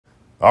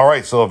All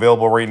right, so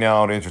available right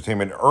now on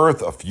Entertainment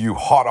Earth, a few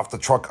hot off the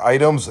truck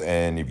items.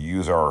 And if you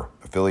use our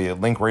affiliate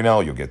link right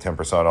now, you'll get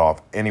 10%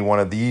 off any one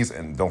of these.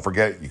 And don't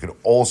forget, you can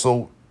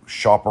also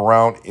shop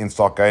around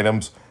in-stock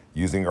items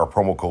using our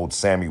promo code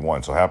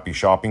SAMMY1. So happy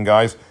shopping,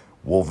 guys.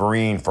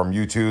 Wolverine from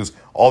U2's.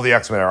 All the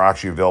X-Men are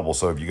actually available.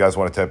 So if you guys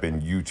want to type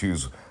in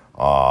U2's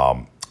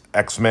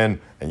X-Men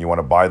and you want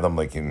to buy them,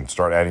 they can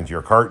start adding to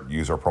your cart.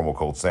 Use our promo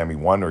code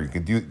SAMMY1, or you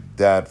can do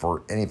that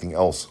for anything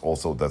else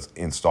also that's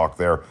in stock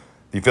there.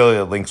 The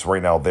affiliate link's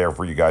right now there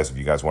for you guys if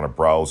you guys want to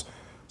browse.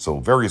 So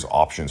various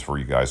options for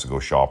you guys to go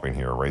shopping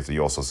here, right? So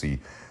you also see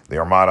the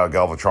Armada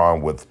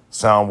Galvatron with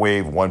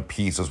Soundwave, one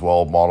piece as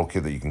well, model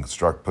kit that you can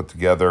construct, put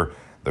together.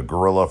 The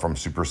Gorilla from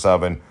Super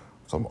 7.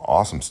 Some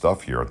awesome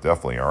stuff here,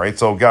 definitely, all right?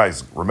 So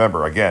guys,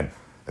 remember, again,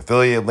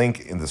 affiliate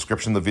link in the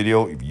description of the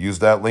video. If you use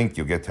that link,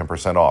 you'll get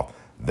 10% off.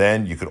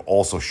 Then you could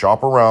also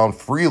shop around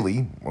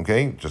freely,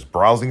 okay? Just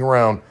browsing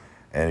around.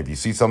 And if you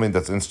see something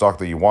that's in stock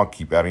that you want,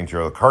 keep adding to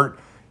your cart.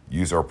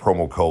 Use our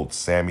promo code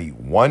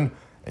SAMMY1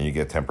 and you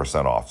get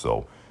 10% off.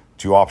 So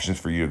 2 options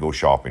for you to go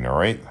shopping, all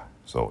right?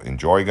 So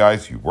enjoy,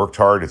 guys. You worked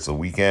hard. It's the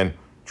weekend.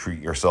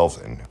 Treat yourselves,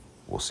 and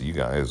we'll see you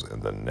guys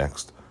in the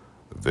next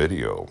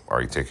video. All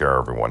right, take care,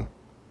 everyone.